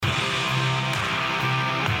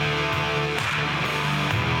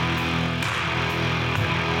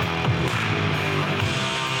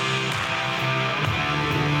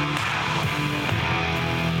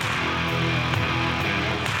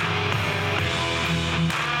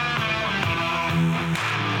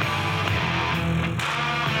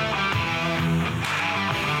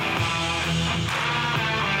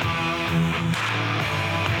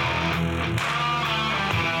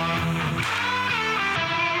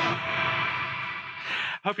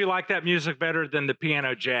Hope you like that music better than the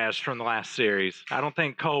piano jazz from the last series. I don't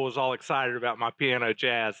think Cole was all excited about my piano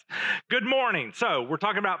jazz. Good morning. So, we're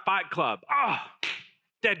talking about Fight Club. Oh,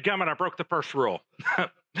 dadgummit, I broke the first rule.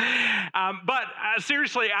 But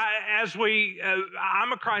seriously,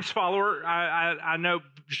 I'm a Christ follower. I know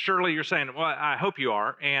surely you're saying, well, I hope you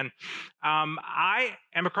are. And I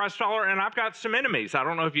am a Christ follower, and I've got some enemies. I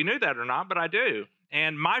don't know if you knew that or not, but I do.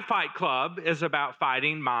 And my Fight Club is about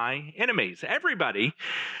fighting my enemies. Everybody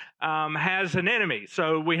has an enemy.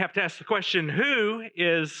 So we have to ask the question, who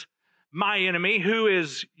is my enemy? Who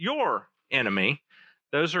is your enemy?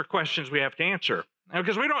 Those are questions we have to answer.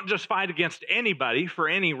 Because we don't just fight against anybody for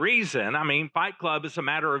any reason. I mean, Fight Club is a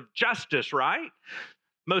matter of justice, right?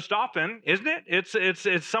 Most often, isn't it?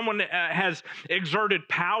 It's someone that has exerted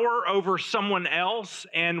power over someone else,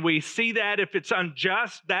 and we see that if it's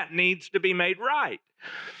unjust, that needs to be made right.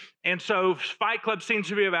 And so Fight Club seems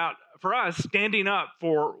to be about, for us, standing up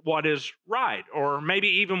for what is right, or maybe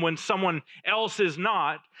even when someone else is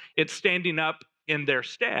not, it's standing up in their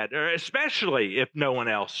stead, or especially if no one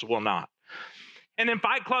else will not. And then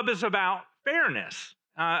Fight Club is about fairness.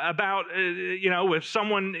 If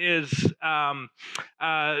someone is trying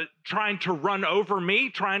to run over me,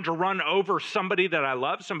 trying to run over somebody that I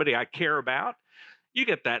love, somebody I care about, you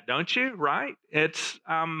get that, don't you? Right? It's,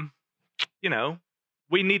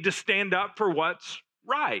 we need to stand up for what's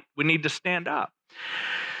right. We need to stand up.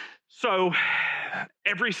 So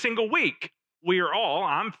every single week,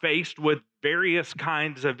 I'm faced with various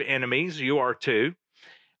kinds of enemies. You are too.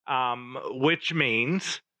 Which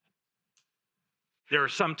means there are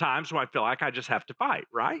some times when I feel like I just have to fight,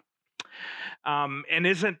 right? And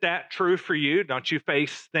isn't that true for you? Don't you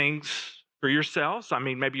face things for yourselves? I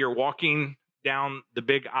mean, maybe you're walking down the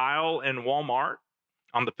big aisle in Walmart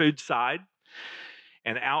on the food side,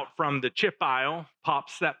 and out from the chip aisle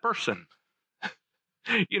pops that person.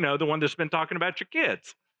 The one that's been talking about your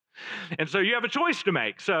kids. And so you have a choice to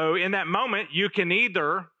make. So in that moment, you can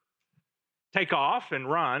either take off and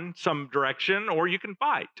run some direction, or you can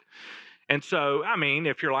fight. And so, I mean,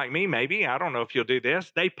 if you're like me, maybe, I don't know if you'll do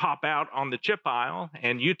this, they pop out on the chip aisle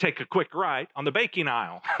and you take a quick right on the baking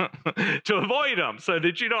aisle to avoid them so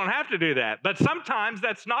that you don't have to do that. But sometimes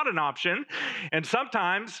that's not an option. And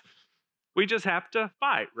sometimes we just have to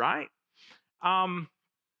fight, right?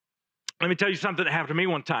 Let me tell you something that happened to me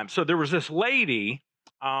one time. So there was this lady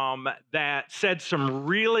that said some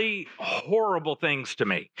really horrible things to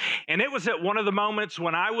me. And it was at one of the moments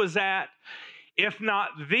when I was at, if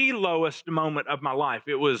not the lowest moment of my life.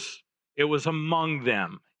 It was among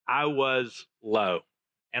them. I was low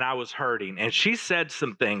and I was hurting. And she said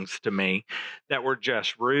some things to me that were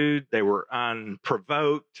just rude. They were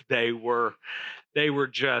unprovoked. They weren't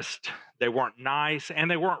nice, and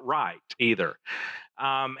they weren't right either.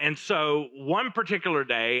 And so one particular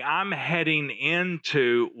day, I'm heading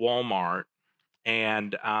into Walmart,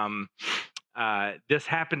 and this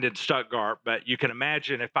happened in Stuttgart, but you can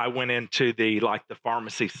imagine if I went into the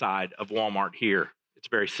pharmacy side of Walmart here, it's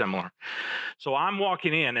very similar. So I'm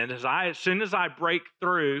walking in, and as soon as I break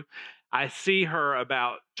through, I see her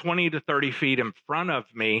about 20 to 30 feet in front of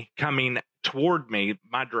me coming toward me,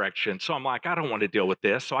 my direction. So I'm like, I don't want to deal with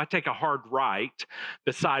this. So I take a hard right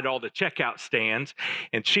beside all the checkout stands,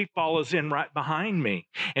 and she follows in right behind me.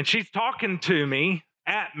 And she's talking to me,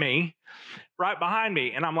 at me, right behind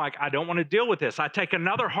me. And I'm like, I don't want to deal with this. I take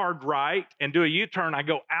another hard right and do a U-turn. I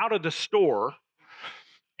go out of the store.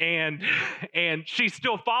 And she's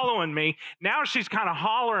still following me. Now she's kind of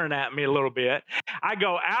hollering at me a little bit. I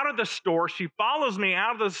go out of the store. She follows me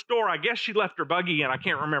out of the store. I guess she left her buggy in. I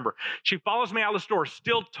can't remember. She follows me out of the store,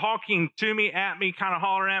 still talking to me, at me, kind of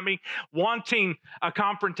hollering at me, wanting a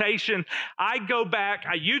confrontation. I go back,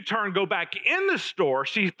 I U-turn, go back in the store.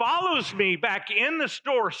 She follows me back in the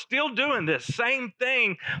store, still doing this same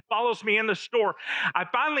thing, follows me in the store. I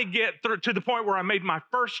finally get through to the point where I made my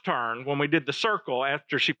first turn when we did the circle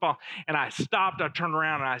after she followed, and I stopped. I turned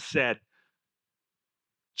around and I said,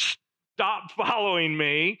 stop following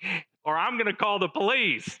me or I'm going to call the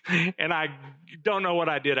police. And I don't know what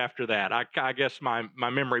I did after that. I guess my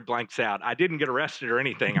memory blanks out. I didn't get arrested or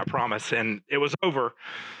anything, I promise, and it was over.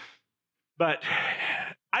 But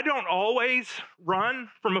I don't always run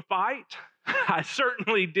from a fight. I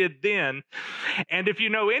certainly did then. And if you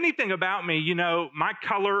know anything about me, you know my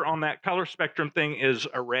color on that color spectrum thing is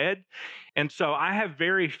a red. And so I have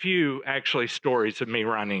very few actually stories of me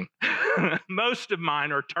running. Most of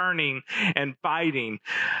mine are turning and fighting.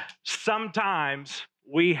 Sometimes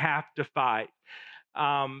we have to fight.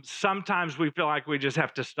 Sometimes we feel like we just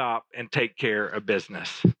have to stop and take care of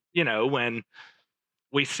business. You know, when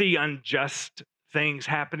we see unjust things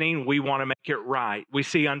happening, we want to make it right. We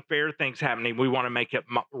see unfair things happening, we want to make it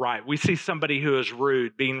right. We see somebody who is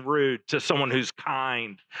rude, being rude to someone who's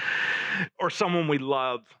kind or someone we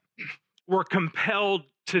love. We're compelled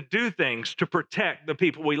to do things to protect the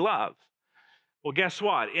people we love. Well, guess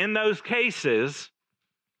what? In those cases,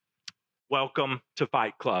 welcome to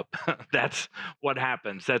Fight Club. That's what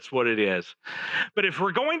happens. That's what it is. But if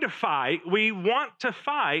we're going to fight, we want to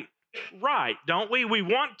fight right, don't we? We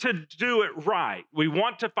want to do it right. We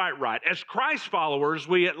want to fight right. As Christ followers,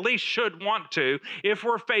 we at least should want to. If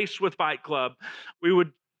we're faced with Fight Club, we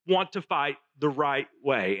would want to fight the right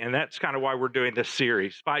way. And that's kind of why we're doing this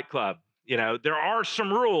series, Fight Club. You know, there are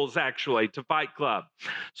some rules actually to Fight Club.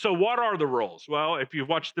 So what are the rules? Well, if you've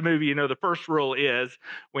watched the movie, you know the first rule is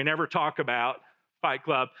we never talk about Fight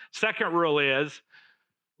Club. Second rule is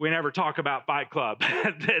we never talk about Fight Club.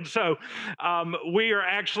 And so we are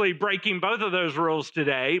actually breaking both of those rules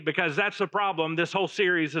today because that's the problem. This whole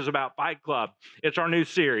series is about Fight Club. It's our new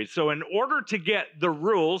series. So in order to get the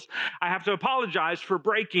rules, I have to apologize for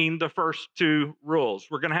breaking the first two rules.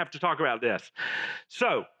 We're going to have to talk about this.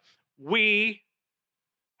 So we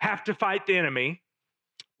have to fight the enemy.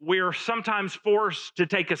 We are sometimes forced to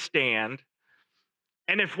take a stand.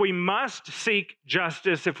 And if we must seek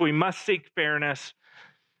justice, if we must seek fairness,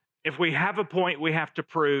 if we have a point we have to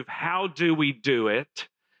prove, how do we do it?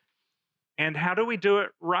 And how do we do it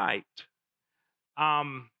right?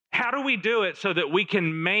 How do we do it so that we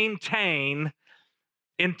can maintain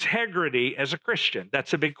integrity as a Christian?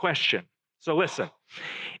 That's a big question. So listen,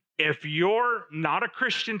 if you're not a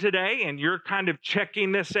Christian today and you're kind of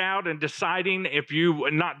checking this out and deciding if you,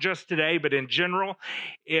 not just today, but in general,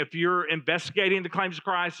 if you're investigating the claims of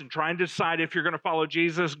Christ and trying to decide if you're going to follow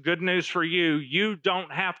Jesus, good news for you. You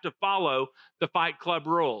don't have to follow the Fight Club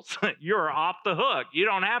rules. You're off the hook. You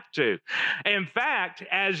don't have to. In fact,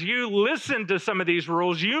 as you listen to some of these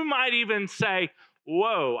rules, you might even say,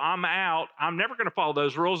 whoa, I'm out. I'm never going to follow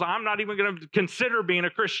those rules. I'm not even going to consider being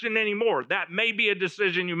a Christian anymore. That may be a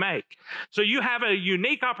decision you make. So you have a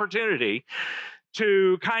unique opportunity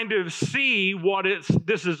to kind of see what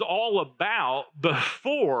this is all about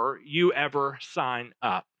before you ever sign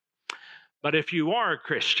up. But if you are a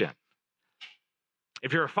Christian,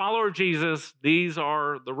 if you're a follower of Jesus, these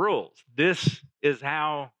are the rules. This is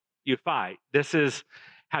how you fight. This is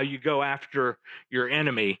how you go after your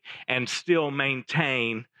enemy and still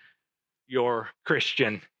maintain your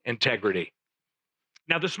Christian integrity.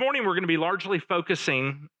 Now, this morning, we're going to be largely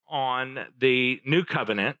focusing on the new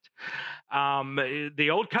covenant. The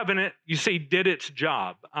old covenant, you see, did its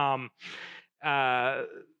job. At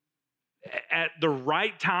the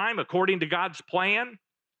right time, according to God's plan,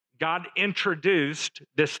 God introduced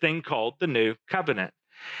this thing called the new covenant.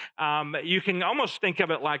 You can almost think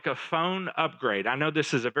of it like a phone upgrade. I know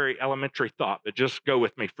this is a very elementary thought, but just go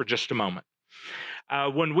with me for just a moment.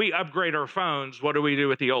 When we upgrade our phones, what do we do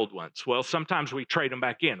with the old ones? Well, sometimes we trade them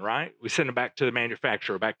back in, right? We send them back to the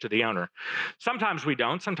manufacturer, back to the owner. Sometimes we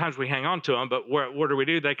don't. Sometimes we hang on to them, but what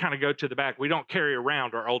do? They kind of go to the back. We don't carry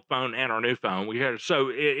around our old phone and our new phone.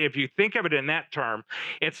 So if you think of it in that term,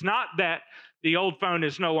 it's not that the old phone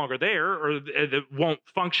is no longer there or it won't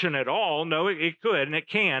function at all. No, it could and it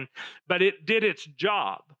can, but it did its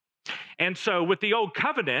job. And so with the old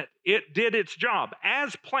covenant, it did its job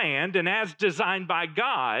as planned and as designed by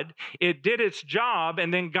God. It did its job,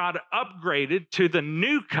 and then God upgraded to the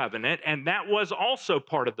new covenant, and that was also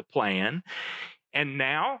part of the plan. And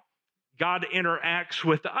now God interacts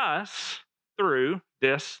with us through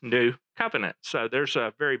this new covenant. So there's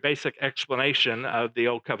a very basic explanation of the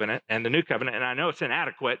old covenant and the new covenant, and I know it's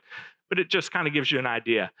inadequate, but it just kind of gives you an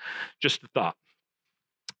idea, just a thought.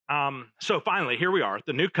 So finally, here we are,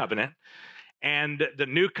 the new covenant, and the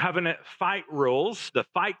new covenant fight rules, the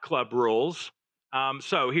Fight Club rules.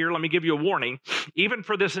 So here, let me give you a warning. Even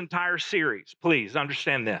for this entire series, please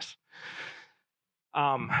understand this.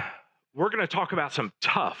 We're going to talk about some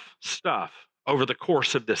tough stuff over the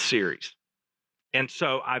course of this series. And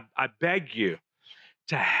so I beg you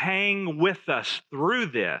to hang with us through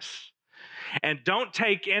this. And don't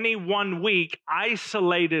take any one week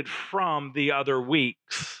isolated from the other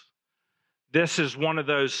weeks. This is one of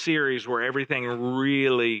those series where everything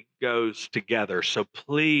really goes together. So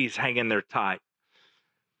please hang in there tight.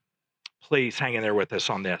 Please hang in there with us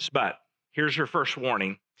on this. But here's your first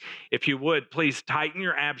warning. If you would, please tighten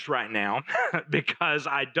your abs right now because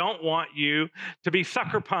I don't want you to be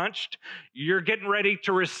sucker punched. You're getting ready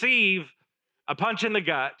to receive a punch in the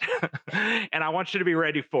gut, and I want you to be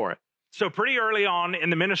ready for it. So, pretty early on in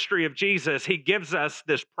the ministry of Jesus, he gives us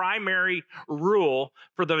this primary rule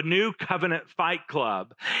for the New Covenant Fight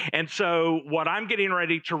Club. And so, what I'm getting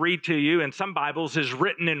ready to read to you in some Bibles is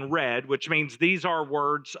written in red, which means these are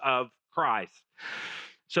words of Christ.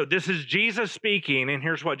 So, this is Jesus speaking, and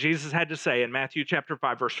here's what Jesus had to say in Matthew chapter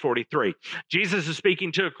 5, verse 43. Jesus is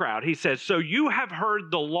speaking to a crowd. He says, "So you have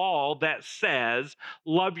heard the law that says,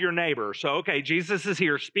 love your neighbor." So, okay, Jesus is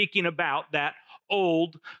here speaking about that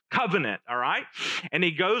old covenant, all right? And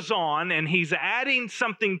he goes on and he's adding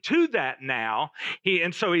something to that now.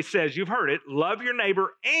 So he says, you've heard it, love your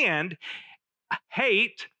neighbor and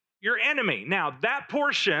hate your enemy. Now, that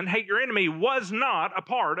portion, hate your enemy, was not a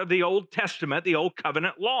part of the Old Testament, the Old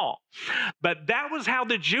Covenant law. But that was how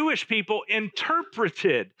the Jewish people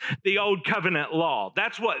interpreted the Old Covenant law.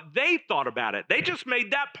 That's what they thought about it. They just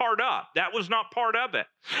made that part up. That was not part of it.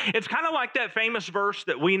 It's kind of like that famous verse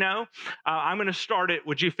that we know. I'm going to start it.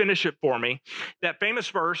 Would you finish it for me? That famous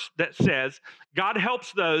verse that says, God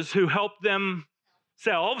helps those who help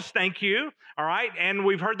themselves. Thank you. All right. And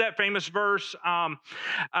we've heard that famous verse,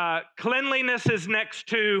 cleanliness is next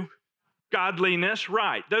to godliness.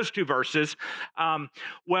 Right. Those two verses.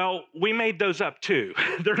 Well, we made those up too.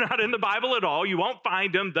 They're not in the Bible at all. You won't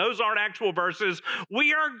find them. Those aren't actual verses.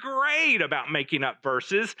 We are great about making up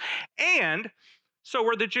verses. And so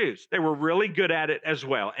were the Jews. They were really good at it as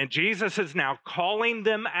well. And Jesus is now calling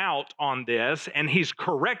them out on this, and he's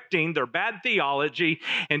correcting their bad theology.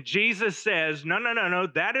 And Jesus says, no,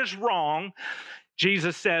 that is wrong.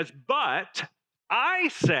 Jesus says, but I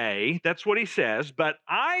say, that's what he says, but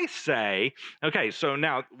I say, okay, so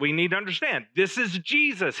now we need to understand, this is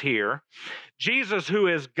Jesus here, Jesus who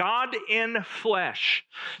is God in flesh.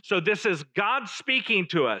 So this is God speaking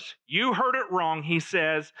to us. You heard it wrong, he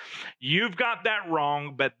says. You've got that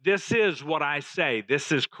wrong, but this is what I say.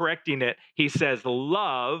 This is correcting it. He says,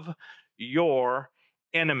 love your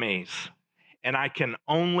enemies. And I can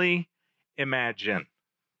only imagine.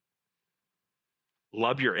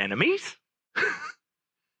 Love your enemies?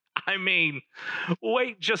 I mean,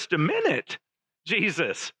 wait just a minute,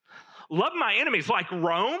 Jesus. Love my enemies like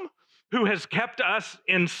Rome, who has kept us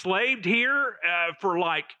enslaved here for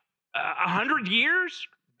like 100 years?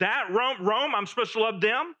 That Rome, I'm supposed to love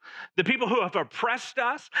them? The people who have oppressed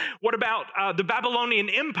us? What about the Babylonian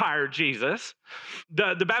Empire, Jesus?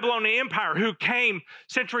 The Babylonian Empire who came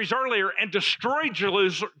centuries earlier and destroyed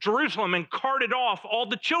Jerusalem and carted off all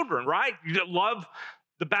the children, right? You love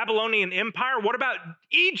the Babylonian Empire? What about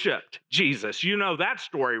Egypt, Jesus? You know that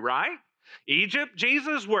story, right? Egypt,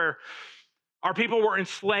 Jesus, where our people were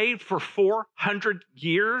enslaved for 400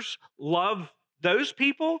 years. Love those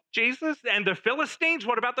people, Jesus? And the Philistines?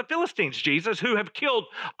 What about the Philistines, Jesus, who have killed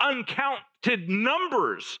uncounted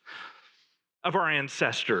numbers of our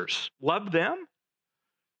ancestors? Love them?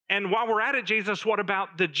 And while we're at it, Jesus, what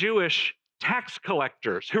about the Jewish tax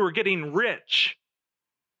collectors who are getting rich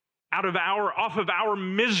off of our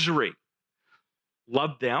misery?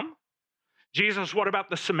 Love them? Jesus, what about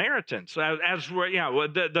the Samaritans?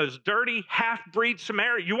 Those dirty half-breed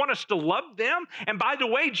Samaritans, you want us to love them? And by the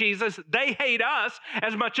way, Jesus, they hate us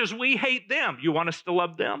as much as we hate them. You want us to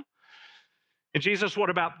love them? And Jesus, what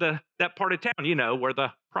about that part of town, where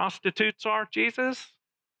the prostitutes are, Jesus?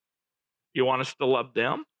 You want us to love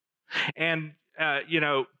them? And,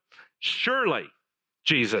 surely,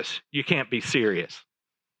 Jesus, you can't be serious.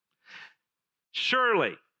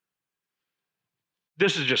 Surely,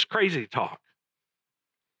 this is just crazy talk.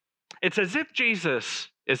 It's as if Jesus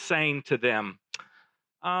is saying to them,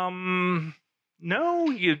 no,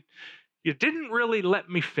 you didn't really let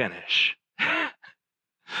me finish.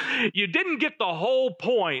 You didn't get the whole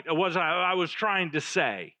point of what I was trying to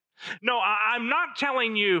say. No, I'm not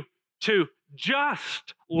telling you to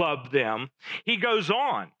just love them. He goes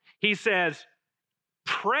on. He says,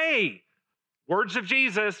 pray, words of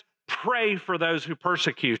Jesus, pray for those who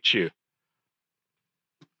persecute you.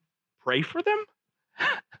 Pray for them?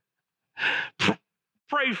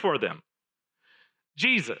 Pray for them.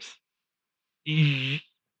 Jesus, you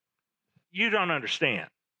don't understand.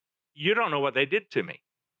 You don't know what they did to me.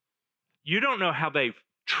 You don't know how they've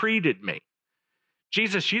treated me.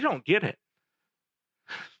 Jesus, you don't get it.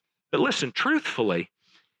 But listen, truthfully,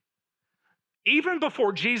 even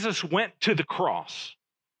before Jesus went to the cross,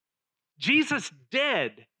 Jesus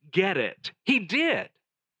did get it. He did.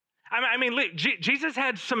 Jesus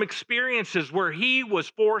had some experiences where he was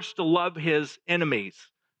forced to love his enemies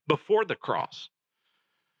before the cross.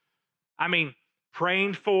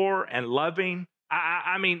 Praying for and loving.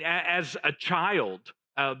 As a child,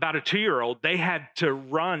 about a 2-year-old, they had to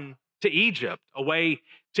run to Egypt, away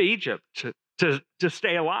to Egypt to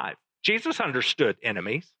stay alive. Jesus understood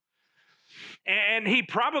enemies. And he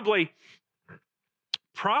probably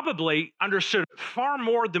understood far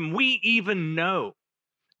more than we even know.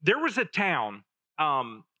 There was a town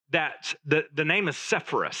that the name is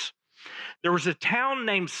Sepphoris. There was a town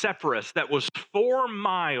named Sepphoris that was 4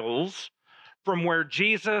 miles from where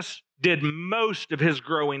Jesus did most of his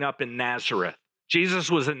growing up in Nazareth. Jesus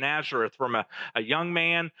was in Nazareth from a young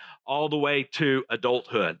man all the way to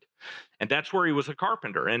adulthood. And that's where he was a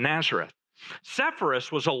carpenter, in Nazareth.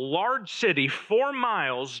 Sepphoris was a large city 4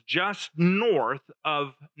 miles just north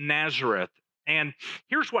of Nazareth. And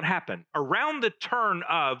here's what happened. Around the turn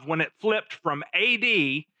of when it flipped from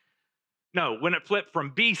BC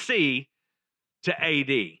to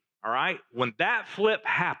AD, all right? When that flip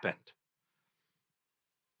happened,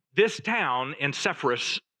 this town in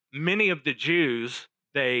Sepphoris, many of the Jews,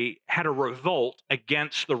 they had a revolt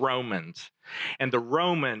against the Romans. And the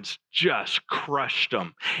Romans just crushed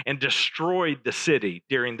them and destroyed the city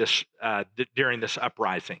during this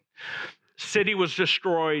uprising. City was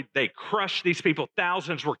destroyed. They crushed these people.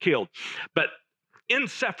 Thousands were killed. But in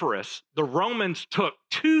Sepphoris, the Romans took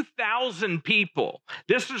 2,000 people.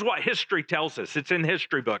 This is what history tells us. It's in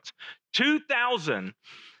history books. 2,000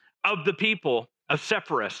 of the people of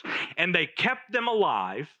Sepphoris, and they kept them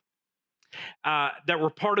alive that were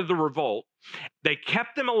part of the revolt. They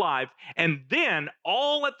kept them alive, and then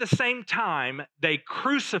all at the same time, they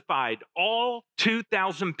crucified all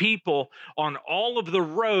 2,000 people on all of the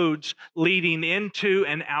roads leading into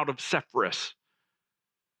and out of Sepphoris.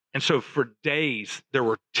 And so for days, there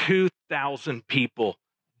were 2,000 people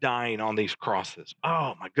dying on these crosses.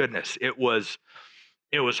 Oh my goodness, it was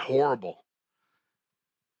horrible.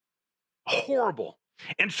 Horrible.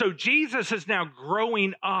 And so Jesus is now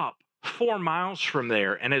growing up 4 miles from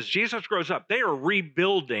there. And as Jesus grows up, they are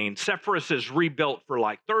rebuilding. Sepphoris is rebuilt for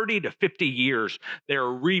like 30 to 50 years. They're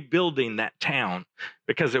rebuilding that town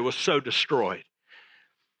because it was so destroyed.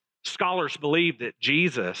 Scholars believe that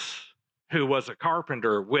Jesus, who was a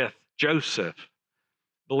carpenter with Joseph,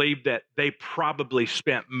 believed that they probably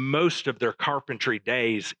spent most of their carpentry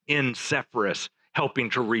days in Sepphoris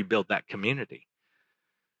helping to rebuild that community.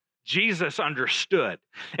 Jesus understood.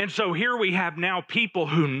 And so here we have now people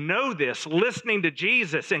who know this, listening to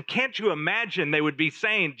Jesus. And can't you imagine they would be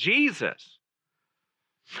saying, Jesus,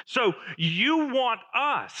 so you want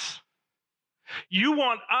us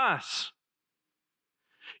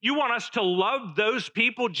to love those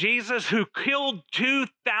people, Jesus, who killed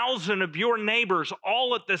 2,000 of your neighbors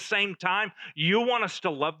all at the same time? You want us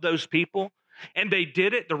to love those people? And they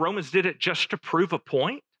did it, the Romans did it just to prove a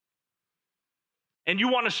point? And you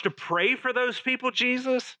want us to pray for those people,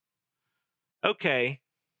 Jesus? Okay.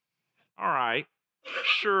 All right.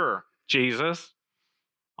 Sure, Jesus.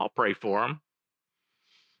 I'll pray for them.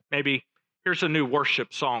 Maybe here's a new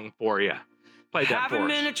worship song for you. Play that for us. Haven't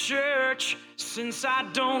been to church since I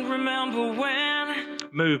don't remember when.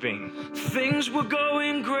 Moving. Things were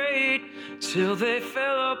going great till they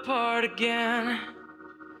fell apart again.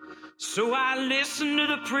 So I listened to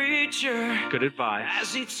the preacher. Good advice.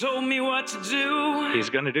 As he told me what to do. He's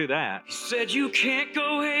going to do that. He said, you can't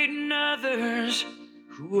go hating others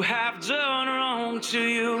who have done wrong to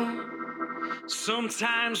you.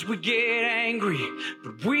 Sometimes we get angry,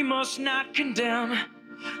 but we must not condemn.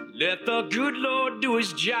 Let the good Lord do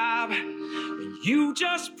his job, and you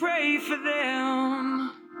just pray for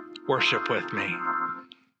them. Worship with me.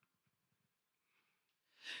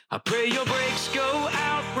 I pray your brakes go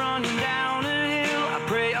out running down a hill. I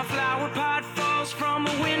pray a flower pot falls from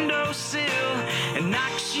a windowsill and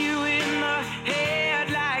knocks you in the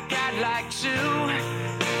head like I'd like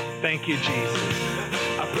to. Thank you, Jesus.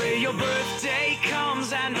 I pray your birthday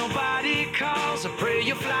comes and nobody calls. I pray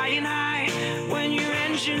you're flying high when your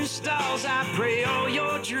engine stalls. I pray all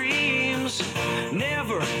your dreams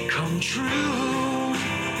never come true.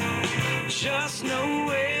 Just know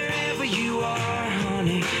wherever you are,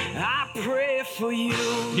 honey, I pray for you.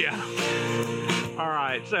 Yeah. All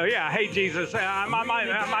right. So, yeah. Hey, Jesus, I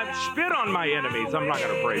might spit on my enemies. I'm not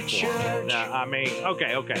going to pray for them. I mean,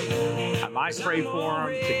 okay. I might pray for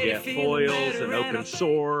them to get boils and open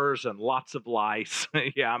sores and lots of lice.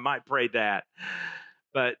 Yeah, I might pray that.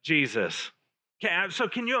 But Jesus. So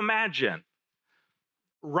can you imagine?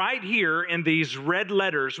 Right here in these red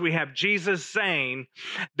letters, we have Jesus saying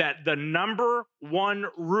that the number one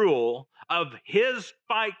rule of his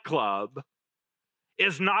Fight Club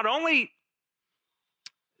is not only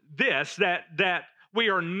this, that we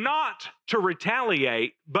are not to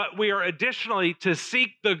retaliate, but we are additionally to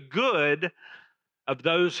seek the good of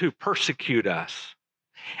those who persecute us.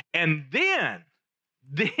 And then,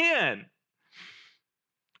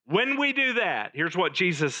 when we do that, here's what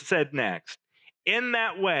Jesus said next. In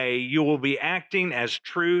that way, you will be acting as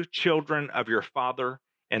true children of your Father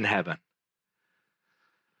in heaven.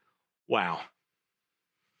 Wow.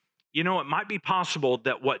 You know, it might be possible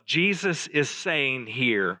that what Jesus is saying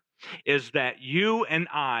here is that you and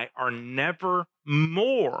I are never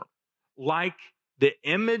more like the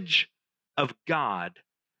image of God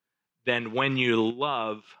than when you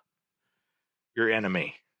love your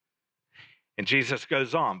enemy. And Jesus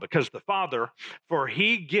goes on, because the Father, for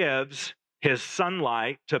he gives his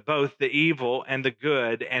sunlight to both the evil and the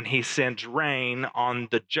good, and he sends rain on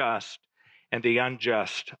the just and the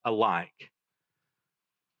unjust alike.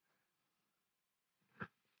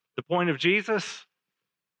 The point of Jesus,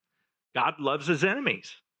 God loves his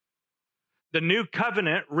enemies. The new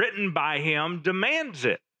covenant written by him demands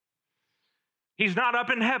it. He's not up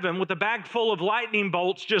in heaven with a bag full of lightning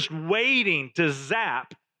bolts just waiting to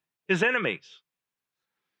zap his enemies.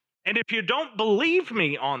 And if you don't believe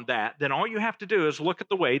me on that, then all you have to do is look at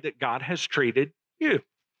the way that God has treated you.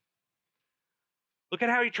 Look at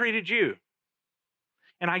how he treated you.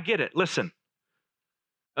 And I get it. Listen,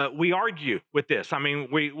 we argue with this. I mean,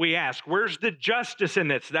 we ask, where's the justice in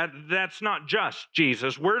this? That's not just,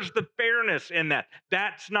 Jesus. Where's the fairness in that?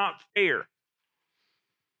 That's not fair.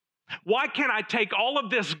 Why can't I take all of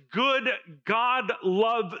this good God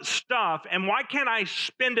love stuff and why can't I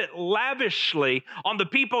spend it lavishly on the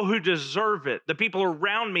people who deserve it, the people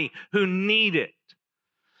around me who need it,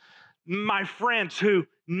 my friends who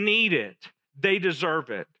need it? They deserve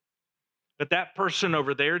it. But that person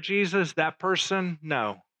over there, Jesus, that person,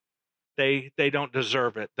 no, they don't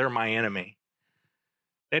deserve it. They're my enemy.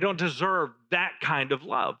 They don't deserve that kind of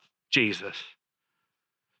love, Jesus.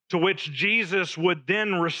 To which Jesus would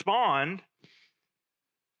then respond,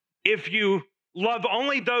 if you love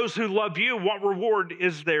only those who love you, what reward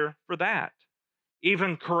is there for that?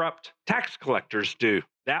 Even corrupt tax collectors do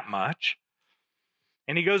that much.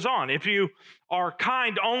 And he goes on, if you are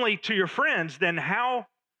kind only to your friends, then how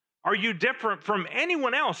are you different from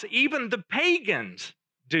anyone else? Even the pagans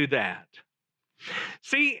do that.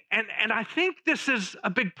 See, and I think this is a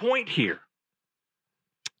big point here.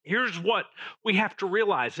 Here's what we have to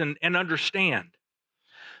realize and understand.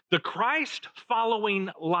 The Christ-following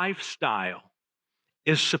lifestyle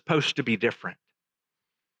is supposed to be different.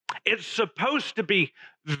 It's supposed to be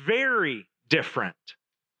very different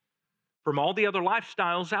from all the other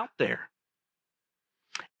lifestyles out there.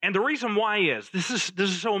 And the reason why is, this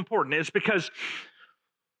is so important, is because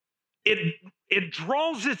it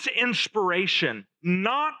draws its inspiration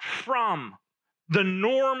not from the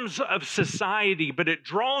norms of society, but it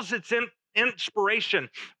draws its inspiration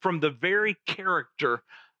from the very character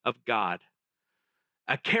of God.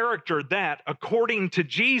 A character that, according to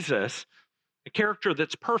Jesus, a character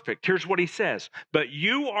that's perfect. Here's what he says, but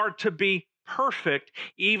you are to be perfect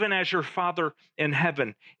even as your Father in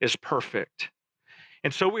heaven is perfect.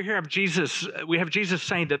 And so we have Jesus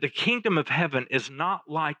saying that the kingdom of heaven is not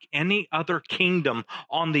like any other kingdom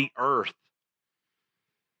on the earth.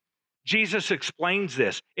 Jesus explains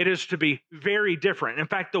this. It is to be very different. In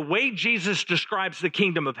fact, the way Jesus describes the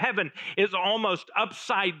kingdom of heaven is almost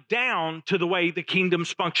upside down to the way the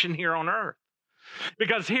kingdoms function here on earth.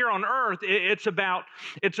 Because here on earth, it's about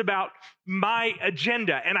my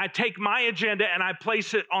agenda. And I take my agenda and I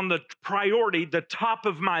place it on the priority, the top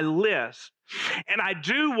of my list. And I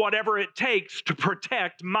do whatever it takes to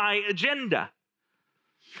protect my agenda.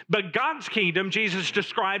 But God's kingdom, Jesus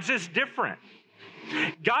describes, is different.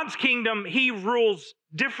 God's kingdom, he rules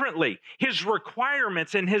differently. His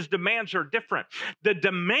requirements and his demands are different. The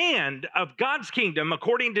demand of God's kingdom,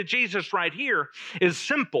 according to Jesus right here, is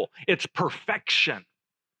simple. It's perfection.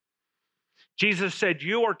 Jesus said,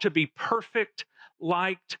 you are to be perfect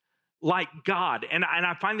like God. And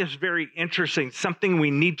I find this very interesting, something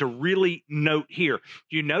we need to really note here.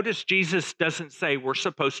 You notice Jesus doesn't say we're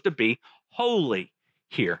supposed to be holy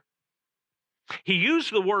here. He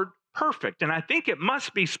used the word perfect, and I think it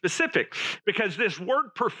must be specific because this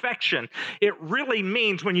word perfection, it really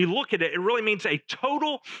means, when you look at it, it really means a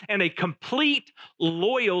total and a complete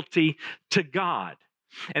loyalty to God.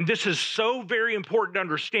 And this is so very important to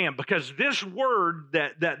understand because this word,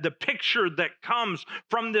 that the picture that comes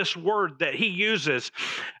from this word that he uses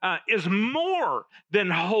is more than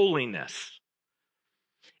holiness.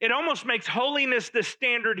 It almost makes holiness the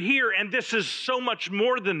standard here, and this is so much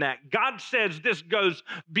more than that. God says this goes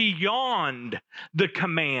beyond the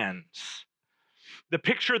commands. the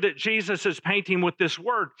picture that Jesus is painting with this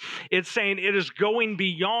word, it's saying it is going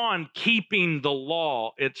beyond keeping the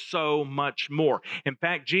law. It's so much more. In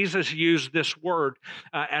fact, Jesus used this word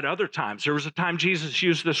at other times. There was a time Jesus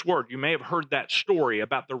used this word. You may have heard that story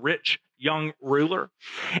about the rich young ruler.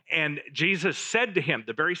 And Jesus said to him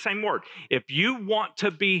the very same word, if you want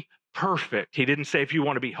to be perfect, he didn't say if you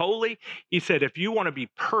want to be holy. He said, if you want to be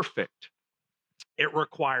perfect, it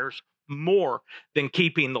requires more than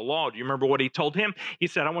keeping the law. Do you remember what he told him? He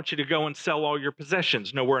said, I want you to go and sell all your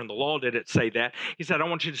possessions. Nowhere in the law did it say that. He said, I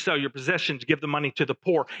want you to sell your possessions, give the money to the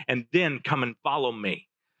poor, and then come and follow me.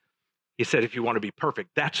 He said, if you want to be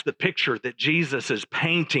perfect. That's the picture that Jesus is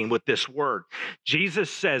painting with this word.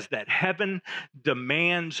 Jesus says that heaven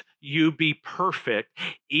demands you be perfect,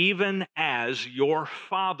 even as your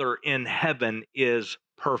Father in heaven is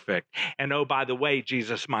perfect. And oh, by the way,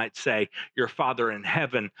 Jesus might say, your Father in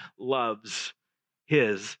heaven loves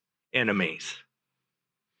his enemies.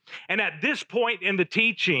 And at this point in the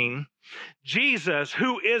teaching, Jesus,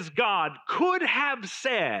 who is God, could have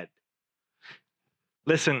said,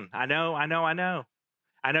 listen, I know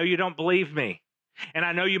you don't believe me. And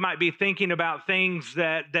I know you might be thinking about things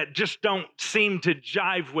that just don't seem to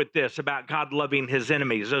jive with this about God loving his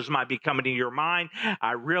enemies. Those might be coming to your mind.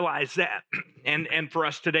 I realize that. And for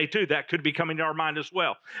us today too, that could be coming to our mind as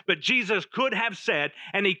well. But Jesus could have said,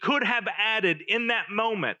 and he could have added in that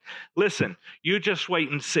moment, listen, you just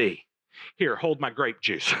wait and see. Here, hold my grape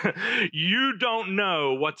juice. You don't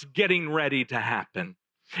know what's getting ready to happen.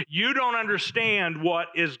 You don't understand what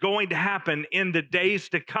is going to happen in the days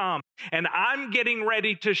to come. And I'm getting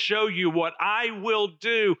ready to show you what I will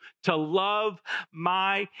do to love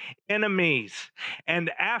my enemies. And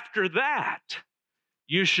after that,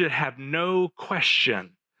 you should have no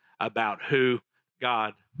question about who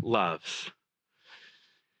God loves.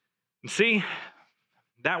 And see,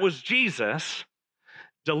 that was Jesus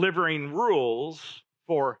delivering rules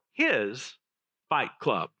for his fight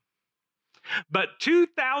club. But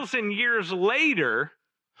 2,000 years later,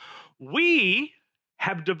 we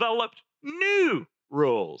have developed new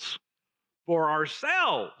rules for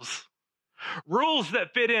ourselves. Rules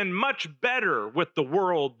that fit in much better with the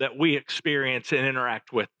world that we experience and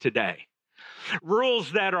interact with today.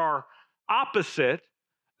 Rules that are opposite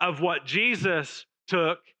of what Jesus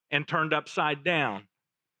took and turned upside down.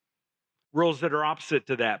 Rules that are opposite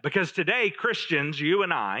to that. Because today, Christians, you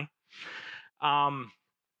and I,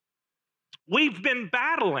 we've been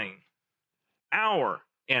battling our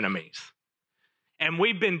enemies, and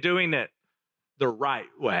we've been doing it the right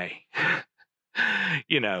way.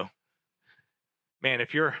 You know, man,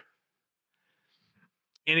 if you're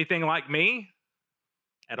anything like me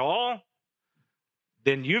at all,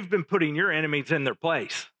 then you've been putting your enemies in their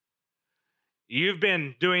place. You've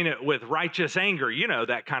been doing it with righteous anger. You know,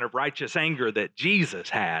 that kind of righteous anger that Jesus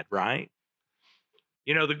had, right?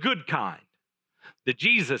 You know, the good kind. The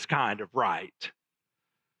Jesus kind of right.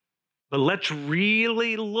 But let's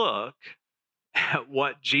really look at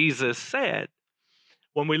what Jesus said.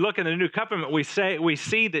 When we look in the New Covenant, we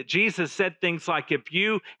see that Jesus said things like, if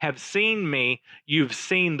you have seen me, you've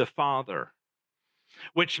seen the Father.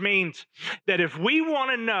 Which means that if we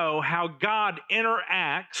want to know how God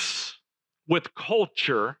interacts with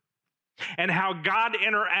culture, and how God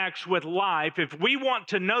interacts with life, if we want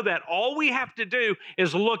to know that, all we have to do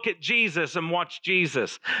is look at Jesus and watch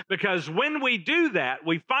Jesus. Because when we do that,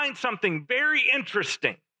 we find something very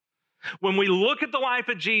interesting. When we look at the life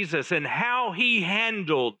of Jesus and how he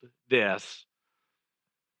handled this,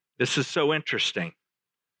 this is so interesting.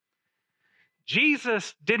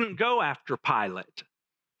 Jesus didn't go after Pilate.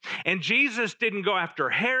 And Jesus didn't go after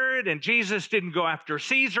Herod, and Jesus didn't go after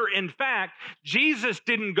Caesar. In fact, Jesus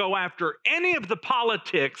didn't go after any of the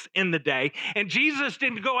politics in the day, and Jesus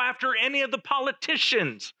didn't go after any of the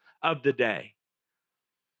politicians of the day.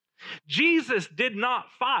 Jesus did not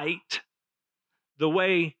fight the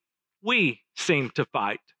way we seem to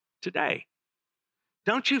fight today.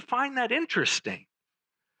 Don't you find that interesting?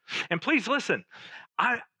 And please listen,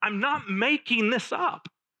 I'm not making this up.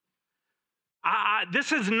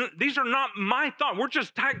 These are not my thoughts. We're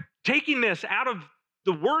just taking this out of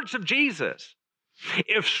the words of Jesus.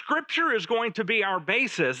 If Scripture is going to be our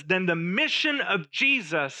basis, then the mission of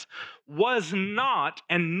Jesus was not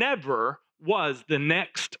and never was the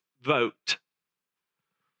next vote.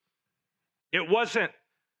 It wasn't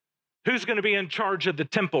who's going to be in charge of the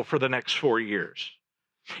temple for the next 4 years.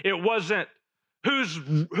 It wasn't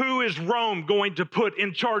who is Rome going to put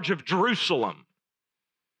in charge of Jerusalem.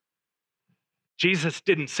 Jesus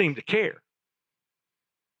didn't seem to care.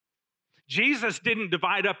 Jesus didn't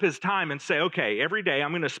divide up his time and say, okay, every day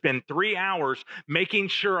I'm going to spend 3 hours making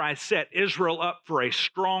sure I set Israel up for a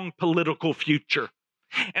strong political future.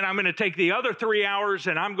 And I'm going to take the other 3 hours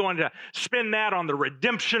and I'm going to spend that on the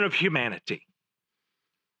redemption of humanity.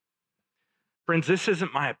 Friends, this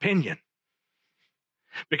isn't my opinion.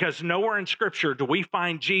 Because nowhere in Scripture do we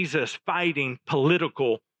find Jesus fighting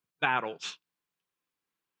political battles.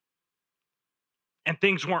 And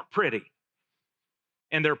things weren't pretty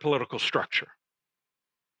in their political structure.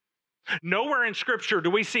 Nowhere in Scripture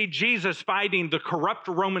do we see Jesus fighting the corrupt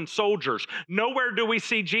Roman soldiers. Nowhere do we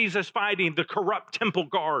see Jesus fighting the corrupt temple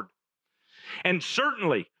guard. And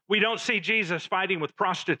certainly, we don't see Jesus fighting with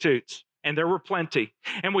prostitutes, and there were plenty.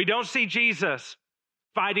 And we don't see Jesus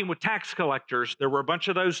fighting with tax collectors. There were a bunch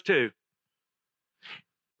of those too.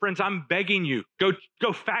 Friends, I'm begging you,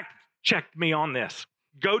 go fact check me on this.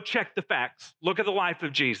 Go check the facts. Look at the life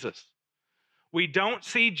of Jesus. We don't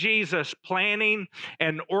see Jesus planning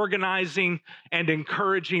and organizing and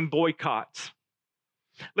encouraging boycotts.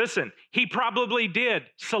 Listen, he probably did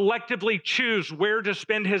selectively choose where to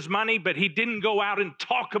spend his money, but he didn't go out and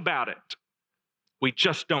talk about it. We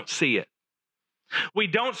just don't see it. We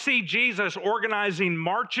don't see Jesus organizing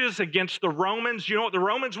marches against the Romans. You know what the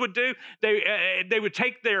Romans would do? They would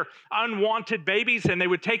take their unwanted babies and they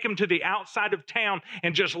would take them to the outside of town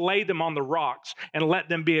and just lay them on the rocks and let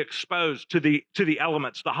them be exposed to the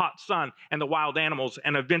elements, the hot sun and the wild animals,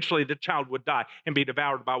 and eventually the child would die and be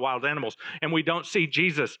devoured by wild animals. And we don't see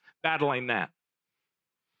Jesus battling that.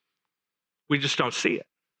 We just don't see it.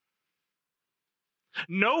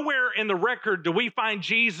 Nowhere in the record do we find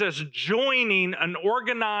Jesus joining an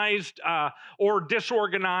organized or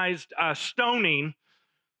disorganized stoning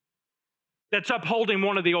that's upholding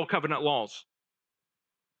one of the Old Covenant laws.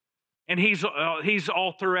 And he's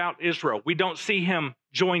all throughout Israel. We don't see him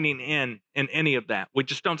joining in any of that. We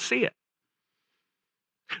just don't see it.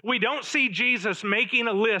 We don't see Jesus making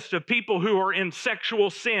a list of people who are in sexual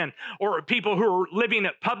sin, or people who are living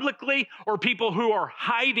it publicly, or people who are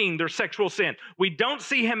hiding their sexual sin. We don't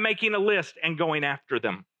see him making a list and going after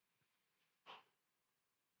them.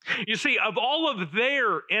 You see, of all of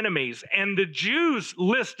their enemies, and the Jews'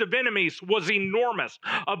 list of enemies was enormous,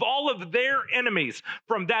 of all of their enemies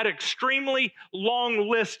from that extremely long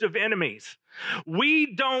list of enemies,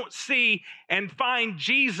 we don't see and find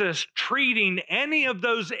Jesus treating any of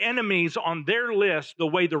those enemies on their list the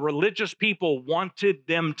way the religious people wanted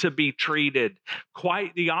them to be treated.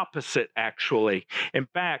 Quite the opposite, actually. In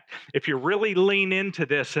fact, if you really lean into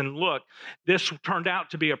this and look, this turned out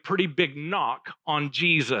to be a pretty big knock on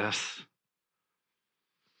Jesus.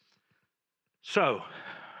 So,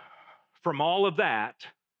 from all of that,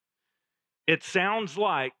 it sounds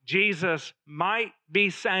like Jesus might be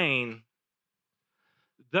saying,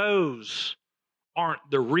 those aren't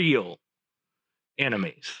the real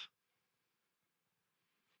enemies.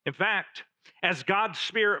 In fact, as God's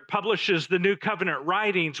Spirit publishes the New Covenant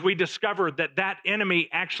writings, we discover that that enemy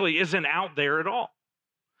actually isn't out there at all.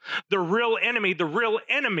 The real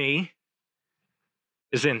enemy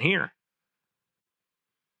is in here.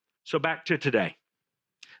 So back to today,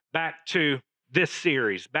 back to this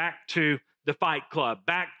series, back to the Fight Club,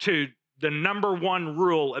 back to the number one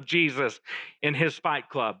rule of Jesus in his Fight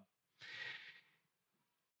Club.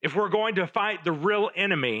 If we're going to fight the real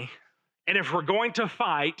enemy, and if we're going to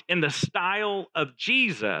fight in the style of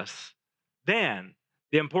Jesus, then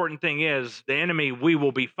the important thing is the enemy we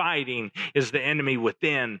will be fighting is the enemy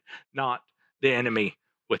within, not the enemy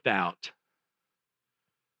without.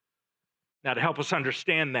 Now, to help us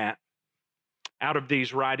understand that, out of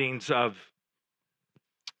these writings of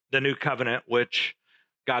the New Covenant, which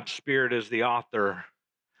God's Spirit is the author,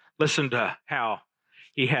 listen to how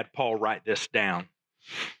he had Paul write this down.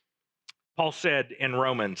 Paul said in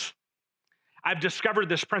Romans, I've discovered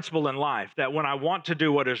this principle in life, that when I want to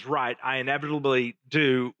do what is right, I inevitably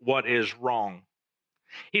do what is wrong.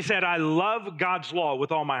 He said, I love God's law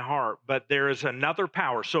with all my heart, but there is another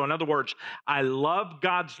power. So in other words, I love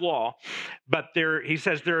God's law, but he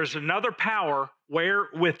says there is another power where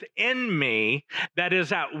within me that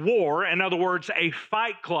is at war. In other words, a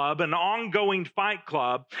fight club, an ongoing fight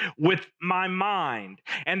club with my mind.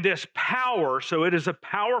 And this power, so it is a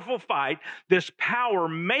powerful fight, this power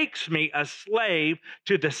makes me a slave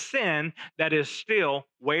to the sin that is still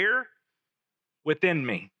where? Within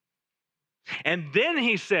me. And then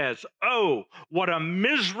he says, oh, what a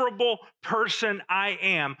miserable person I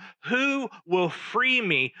am. Who will free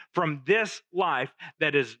me from this life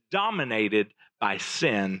that is dominated by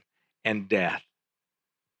sin and death?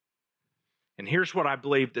 And here's what I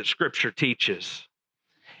believe that Scripture teaches.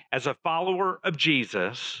 As a follower of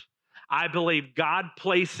Jesus, I believe God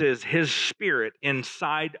places his Spirit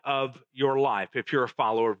inside of your life if you're a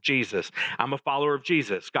follower of Jesus. I'm a follower of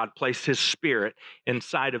Jesus. God placed his Spirit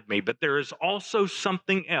inside of me. But there is also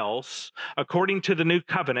something else, according to the new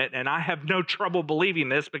covenant, and I have no trouble believing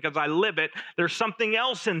this because I live it. There's something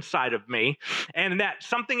else inside of me, and that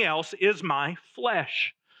something else is my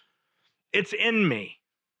flesh. It's in me.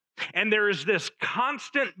 And there is this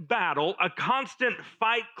constant battle, a constant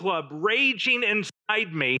fight club raging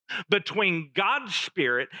inside me between God's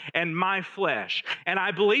Spirit and my flesh. And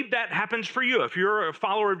I believe that happens for you. If you're a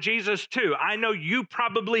follower of Jesus too, I know you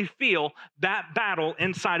probably feel that battle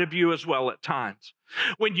inside of you as well at times.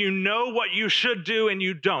 When you know what you should do and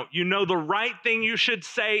you don't. You know the right thing you should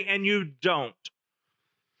say and you don't.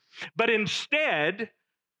 But instead,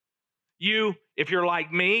 if you're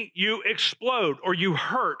like me, you explode or you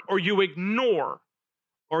hurt or you ignore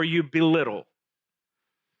or you belittle.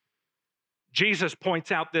 Jesus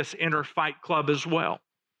points out this inner fight club as well.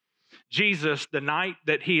 Jesus, the night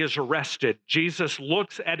that he is arrested, Jesus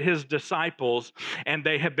looks at his disciples and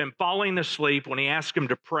they have been falling asleep when he asked them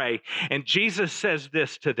to pray. And Jesus says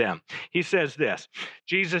this to them. He says this.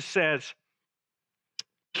 Jesus says,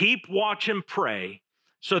 "Keep watch and pray,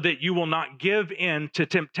 so that you will not give in to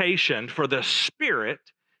temptation, for the spirit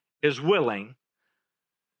is willing,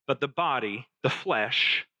 but the body, the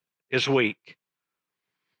flesh, is weak."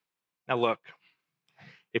 Now look,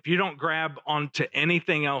 if you don't grab onto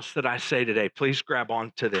anything else that I say today, please grab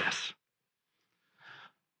onto this.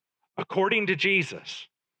 According to Jesus,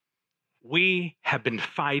 we have been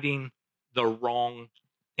fighting the wrong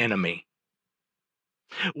enemy.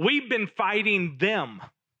 We've been fighting them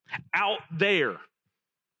out there,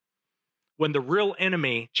 when the real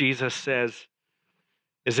enemy, Jesus says,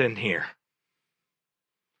 is in here.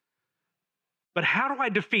 But how do I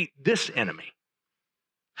defeat this enemy?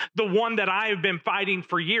 The one that I have been fighting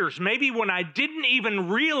for years. Maybe when I didn't even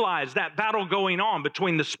realize that battle going on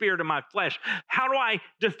between the spirit and my flesh. How do I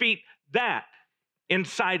defeat that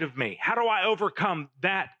inside of me? How do I overcome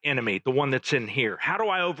that enemy, the one that's in here? How do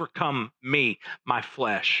I overcome me, my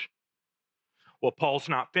flesh? Well, Paul's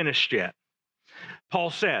not finished yet. Paul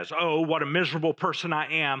says, "Oh, what a miserable person I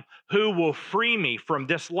am. Who will free me from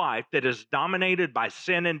this life that is dominated by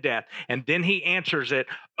sin and death?" And then he answers it,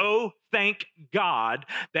 "Oh, thank God."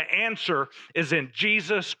 The answer is in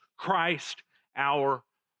Jesus Christ, our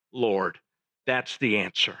Lord. That's the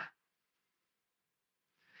answer.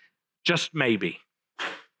 Just maybe,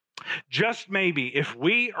 if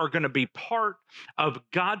we are going to be part of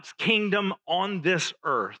God's kingdom on this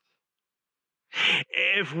earth,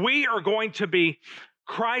 if we are going to be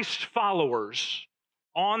Christ followers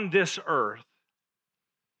on this earth,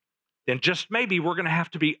 then just maybe we're going to have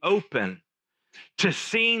to be open to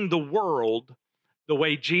seeing the world the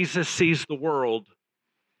way Jesus sees the world,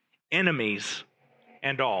 enemies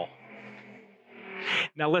and all.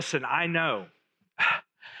 Now listen, I know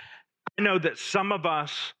that some of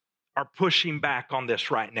us are pushing back on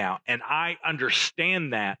this right now, and I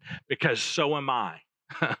understand that because so am I.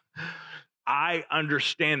 I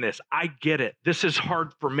understand this. I get it. This is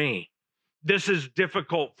hard for me. This is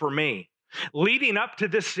difficult for me. Leading up to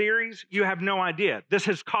this series, you have no idea. This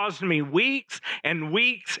has caused me weeks and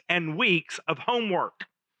weeks and weeks of homework,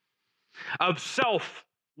 of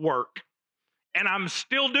self-work, and I'm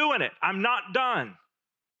still doing it. I'm not done.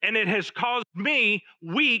 And it has caused me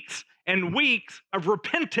weeks and weeks of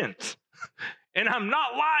repentance, and I'm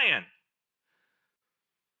not lying.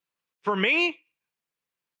 For me,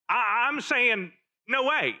 I'm saying, no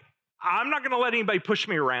way. I'm not going to let anybody push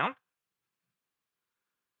me around.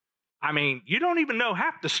 I mean, you don't even know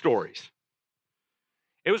half the stories.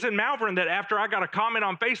 It was in Malvern that after I got a comment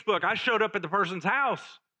on Facebook, I showed up at the person's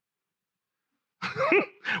house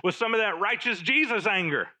with some of that righteous Jesus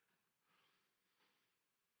anger.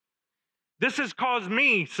 This has caused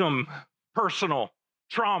me some personal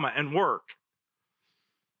trauma and work.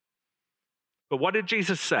 But what did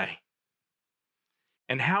Jesus say?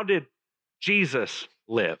 And how did Jesus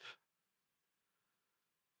live?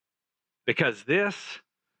 Because this,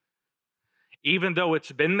 even though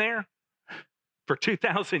it's been there for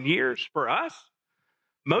 2,000 years for us,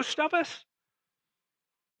 most of us,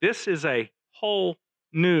 this is a whole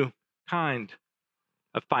new kind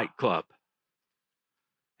of fight club.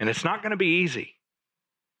 And it's not going to be easy.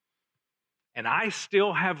 And I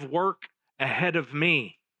still have work ahead of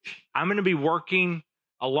me. I'm going to be working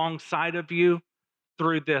alongside of you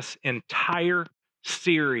through this entire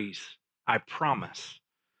series, I promise.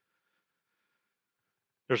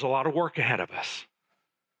 There's a lot of work ahead of us,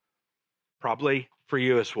 probably for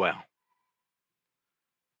you as well.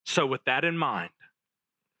 So with that in mind,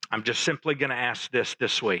 I'm just simply going to ask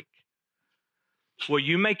this week. Will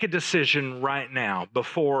you make a decision right now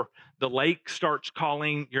before the lake starts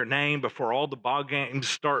calling your name, before all the ball games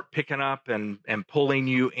start picking up and pulling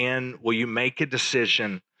you in? Will you make a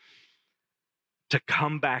decision to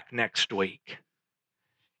come back next week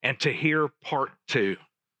and to hear part 2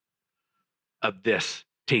 of this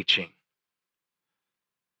teaching?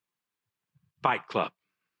 Fight Club.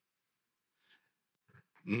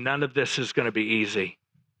 None of this is going to be easy.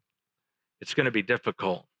 It's going to be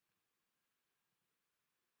difficult.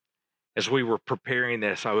 As we were preparing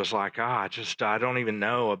this, I was like, I don't even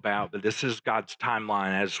know about, but this is God's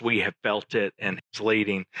timeline as we have felt it and His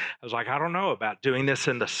leading. I was like, I don't know about doing this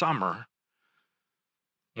in the summer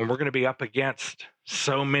when we're going to be up against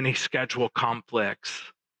so many schedule conflicts.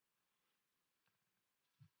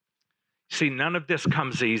 See, none of this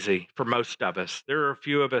comes easy for most of us. There are a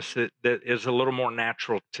few of us that is a little more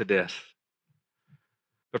natural to this.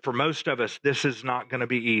 But for most of us, this is not going to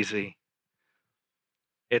be easy.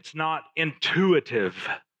 It's not intuitive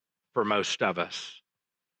for most of us.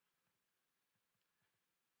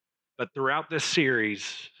 But throughout this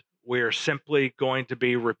series, we are simply going to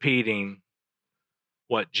be repeating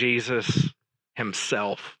what Jesus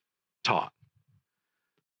Himself taught.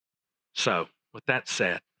 So, with that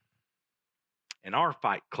said, in our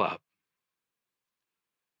Fight Club,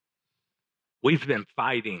 we've been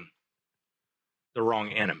fighting the wrong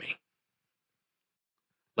enemy.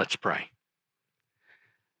 Let's pray.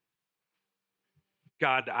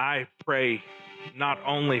 God, I pray not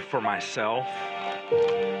only for myself,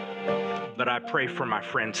 but I pray for my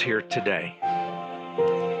friends here today.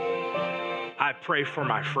 I pray for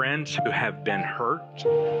my friends who have been hurt,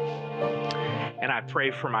 and I pray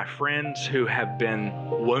for my friends who have been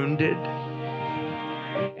wounded,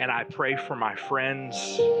 and I pray for my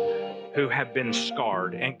friends who have been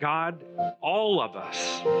scarred. And God, all of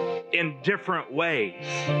us in different ways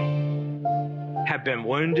have been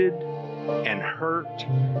wounded and hurt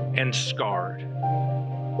and scarred.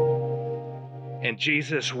 And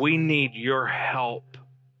Jesus, we need your help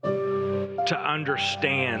to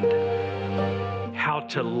understand how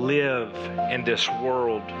to live in this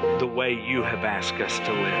world the way you have asked us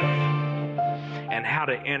to live, and how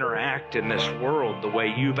to interact in this world the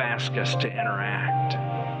way you've asked us to interact.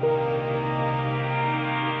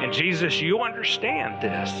 And Jesus, you understand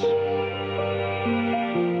this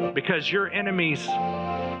because your enemies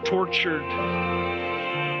tortured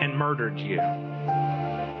and murdered you.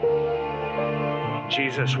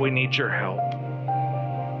 Jesus, we need your help.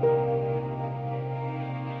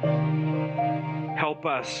 Help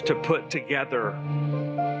us to put together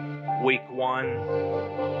week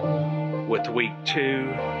 1 with week 2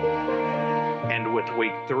 and with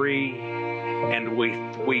week 3 and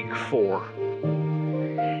with week 4.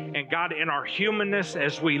 And God, in our humanness,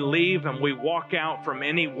 as we leave and we walk out from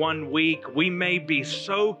any one week, we may be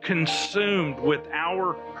so consumed with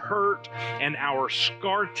our hurt and our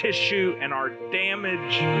scar tissue and our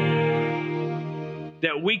damage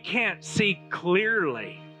that we can't see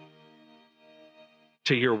clearly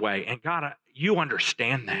to your way. And God, you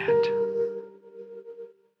understand that.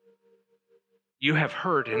 You have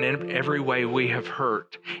hurt in every way we have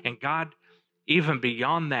hurt. And God, even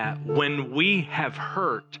beyond that, when we have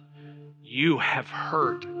hurt, you have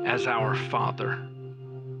hurt as our Father.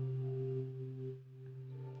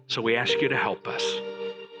 So we ask you to help us.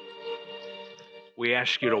 We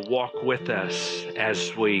ask you to walk with us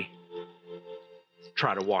as we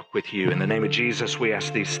try to walk with you. In the name of Jesus, we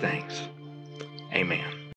ask these things. Amen.